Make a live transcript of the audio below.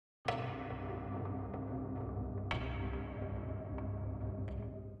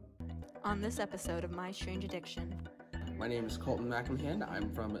On this episode of My Strange Addiction. My name is Colton McMahon. I'm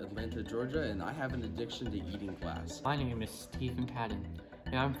from Atlanta, Georgia, and I have an addiction to eating glass. My name is Stephen Patton,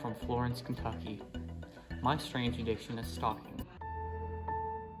 and I'm from Florence, Kentucky. My strange addiction is stalking.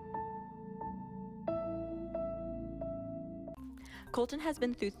 Colton has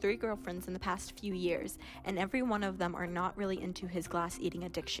been through 3 girlfriends in the past few years, and every one of them are not really into his glass eating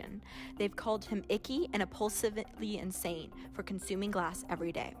addiction. They've called him icky and impulsively insane for consuming glass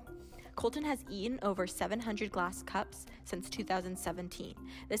every day. Colton has eaten over 700 glass cups since 2017.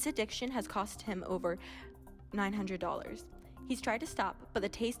 This addiction has cost him over $900. He's tried to stop, but the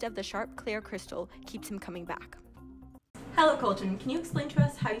taste of the sharp, clear crystal keeps him coming back. Hello, Colton. Can you explain to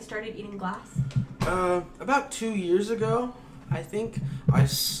us how you started eating glass? About 2 years ago, I think I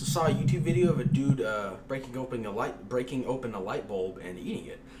saw a YouTube video of a dude breaking open a light bulb and eating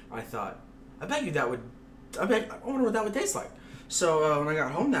it. I thought, I wonder what that would taste like. So when I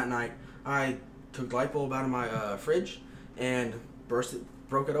got home that night, I took the light bulb out of my fridge and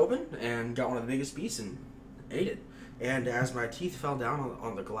broke it open and got one of the biggest pieces and ate it. And as my teeth fell down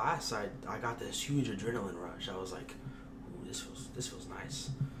on the glass, I got this huge adrenaline rush. I was like, ooh, this feels nice.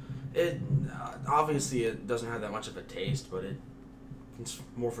 It obviously it doesn't have that much of a taste, but it's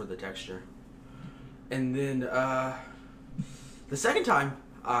more for the texture. And then the second time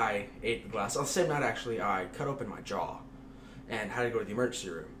I ate the glass, on the same night actually, I cut open my jaw and had to go to the emergency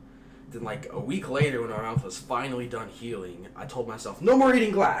room. Then like a week later, when my mouth was finally done healing, I told myself, no more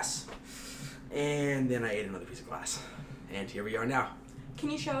eating glass. And then I ate another piece of glass. And here we are now. Can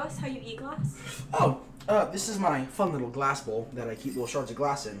you show us how you eat glass? Oh, this is my fun little glass bowl that I keep little shards of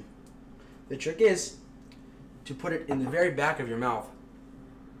glass in. The trick is to put it in the very back of your mouth.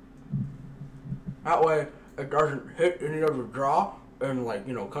 That way it doesn't hit any of your jaw and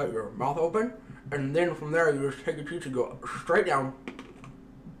cut your mouth open. And then from there you just take your teeth and go straight down.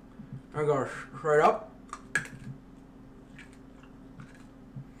 And go straight up.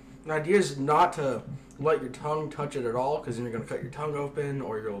 The idea is not to let your tongue touch it at all, because then you're going to cut your tongue open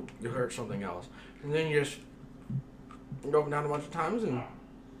or you'll hurt something else. And then you just go up and down a bunch of times, and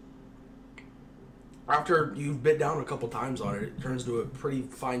after you've bit down a couple times on it, it turns to a pretty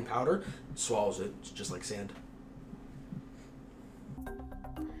fine powder. It swallows it. It's just like sand.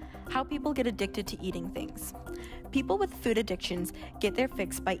 How people get addicted to eating things. People with food addictions get their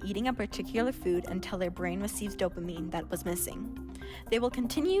fix by eating a particular food until their brain receives dopamine that was missing. They will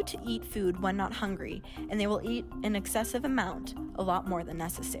continue to eat food when not hungry, and they will eat an excessive amount, a lot more than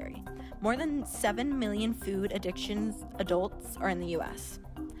necessary. More than 7 million food addictions adults are in the US.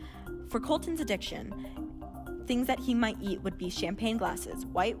 For Colton's addiction, things that he might eat would be champagne glasses,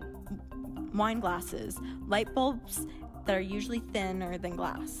 white wine glasses, light bulbs that are usually thinner than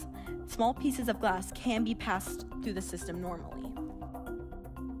glass. Small pieces of glass can be passed through the system normally.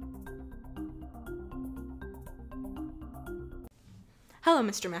 Hello,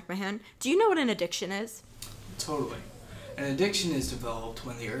 Mr. McMahon. Do you know what an addiction is? Totally. An addiction is developed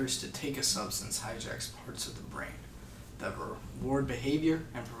when the urge to take a substance hijacks parts of the brain that reward behavior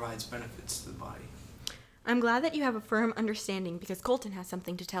and provides benefits to the body. I'm glad that you have a firm understanding because Colton has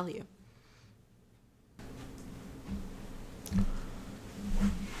something to tell you.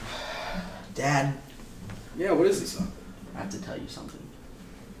 Dad, Yeah, what is this on? I have to tell you something.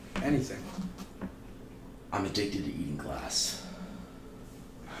 Anything. I'm addicted to eating glass.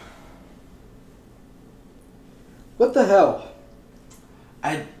 What the hell?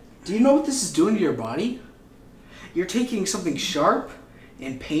 Do you know what this is doing to your body? You're taking something sharp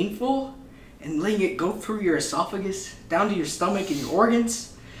and painful and letting it go through your esophagus, down to your stomach and your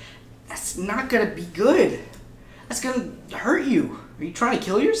organs. That's not gonna be good. That's gonna hurt you. Are you trying to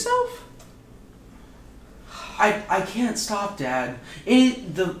kill yourself? I can't stop, Dad.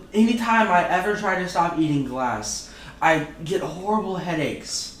 Anytime I ever try to stop eating glass, I get horrible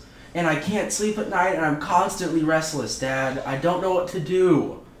headaches. And I can't sleep at night, and I'm constantly restless, Dad. I don't know what to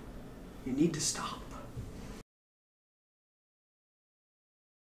do. You need to stop.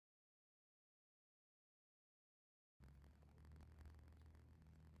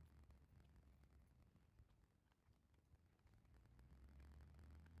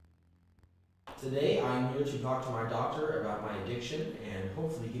 Today, I'm here to talk to my doctor about my addiction and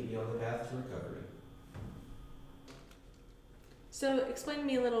hopefully get me on the path to recovery. So, explain to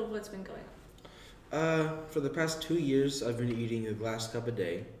me a little of what's been going on. For the past 2 years, I've been eating a glass cup a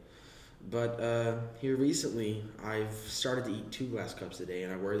day. But here recently, I've started to eat 2 glass cups a day,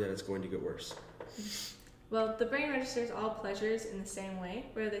 and I worry that it's going to get worse. Well, the brain registers all pleasures in the same way,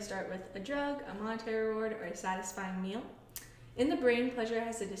 whether they start with a drug, a monetary reward, or a satisfying meal. In the brain, pleasure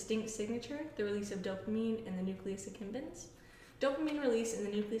has a distinct signature, the release of dopamine in the nucleus accumbens. Dopamine release in the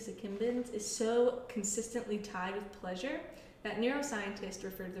nucleus accumbens is so consistently tied with pleasure that neuroscientists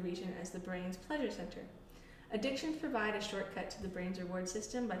refer to the region as the brain's pleasure center. Addictions provide a shortcut to the brain's reward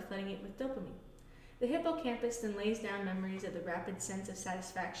system by flooding it with dopamine. The hippocampus then lays down memories of the rapid sense of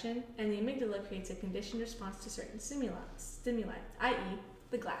satisfaction, and the amygdala creates a conditioned response to certain stimuli, i.e.,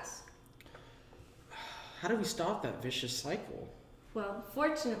 the glass. How do we stop that vicious cycle? Well,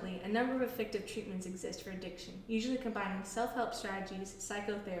 fortunately, a number of effective treatments exist for addiction, usually combining self-help strategies,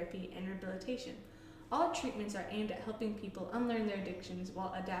 psychotherapy, and rehabilitation. All treatments are aimed at helping people unlearn their addictions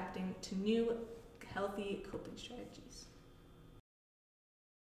while adapting to new, healthy coping strategies.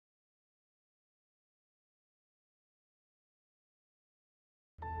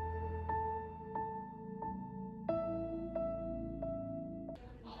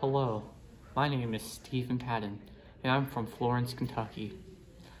 Hello, my name is Stephen Patton, and I'm from Florence, Kentucky.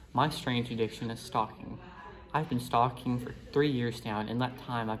 My strange addiction is stalking. I've been stalking for 3 years now, and in that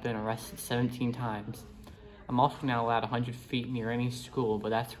time I've been arrested 17 times. I'm also now allowed 100 feet near any school, but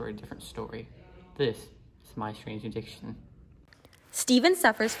that's for a different story. This is my strange addiction. Stephen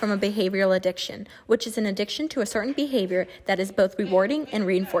suffers from a behavioral addiction, which is an addiction to a certain behavior that is both rewarding and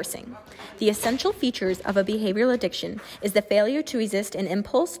reinforcing. The essential features of a behavioral addiction is the failure to resist an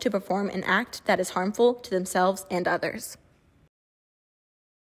impulse to perform an act that is harmful to themselves and others.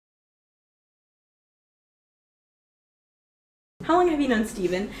 How long have you known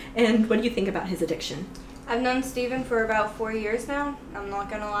Stephen, and what do you think about his addiction? I've known Stephen for about 4 years now. I'm not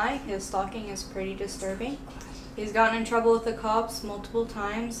gonna lie, his stalking is pretty disturbing. He's gotten in trouble with the cops multiple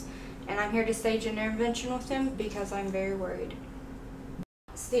times, and I'm here to stage an intervention with him because I'm very worried.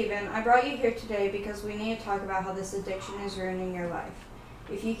 Stephen, I brought you here today because we need to talk about how this addiction is ruining your life.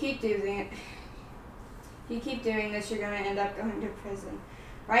 If you keep doing this, you're gonna end up going to prison.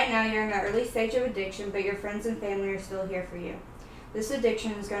 Right now, you're in the early stage of addiction, but your friends and family are still here for you. This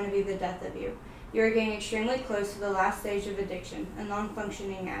addiction is going to be the death of you. You are getting extremely close to the last stage of addiction, a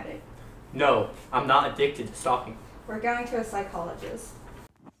non-functioning addict. No, I'm not addicted to stalking. We're going to a psychologist.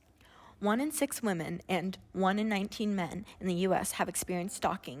 1 in 6 women and 1 in 19 men in the U.S. have experienced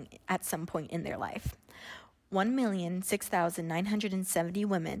stalking at some point in their life. 1,006,970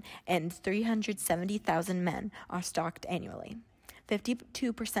 women and 370,000 men are stalked annually.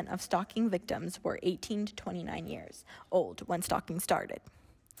 52% of stalking victims were 18 to 29 years old when stalking started.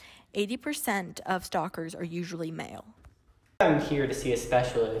 80% of stalkers are usually male. I'm here to see a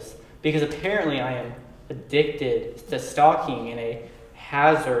specialist because apparently I am addicted to stalking and a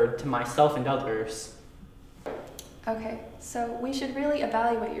hazard to myself and others. Okay, so we should really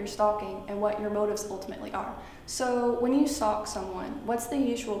evaluate your stalking and what your motives ultimately are. So when you stalk someone, what's the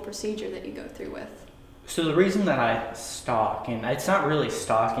usual procedure that you go through with? So the reason that I stalk, and it's not really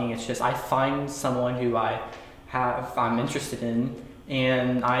stalking, it's just I find someone who I'm interested in,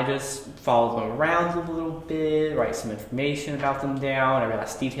 and I just follow them around a little bit, write some information about them down, every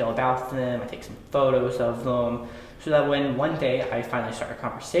last detail about them, I take some photos of them, so that when one day I finally start a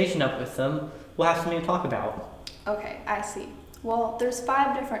conversation up with them, we'll have something to talk about. Okay, I see. Well, there's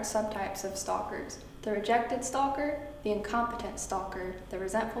 5 different subtypes of stalkers. The rejected stalker, the incompetent stalker, the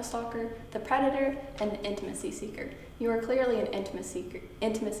resentful stalker, the predator, and the intimacy seeker. You are clearly an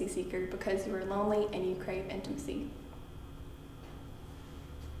intimacy seeker because you are lonely and you crave intimacy.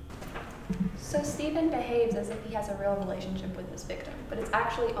 So Stephen behaves as if he has a real relationship with his victim, but it's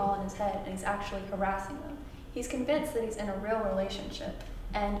actually all in his head and he's actually harassing them. He's convinced that he's in a real relationship,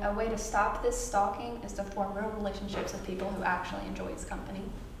 and a way to stop this stalking is to form real relationships with people who actually enjoy his company.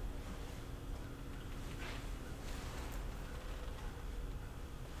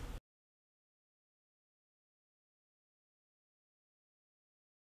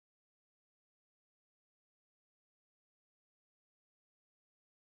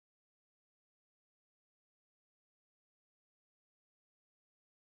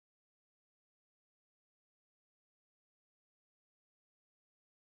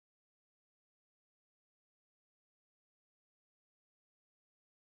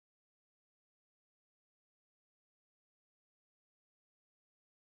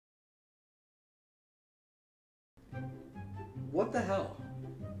 What the hell?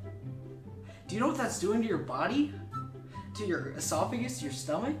 Do you know what that's doing to your body? To your esophagus, your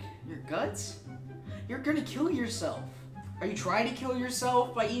stomach, your guts? You're gonna kill yourself. Are you trying to kill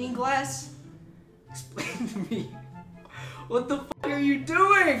yourself by eating glass? Explain to me. What the fuck are you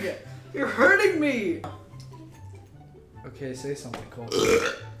doing? You're hurting me! Okay, say something cool.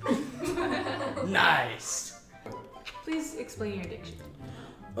 Nice! Please explain your addiction.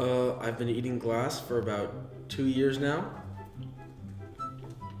 I've been eating glass for about 2 years now.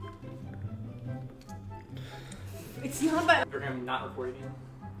 It's not by. I'm not recording you.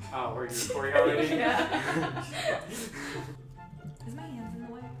 Oh, we're recording already? Yeah. Is my hands in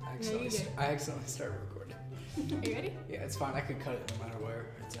the way? I accidentally started recording. Are you ready? Yeah, it's fine. I can cut it no matter where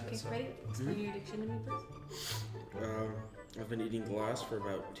it's at. Okay, So. ready? Explain your addiction to me, please. I've been eating glass for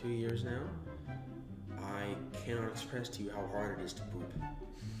about 2 years now. I cannot express to you how hard it is to poop.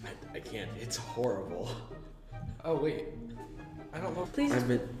 I can't. It's horrible. Oh wait, I don't know. Please. I've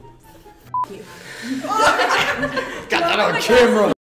been. You. Got that on camera.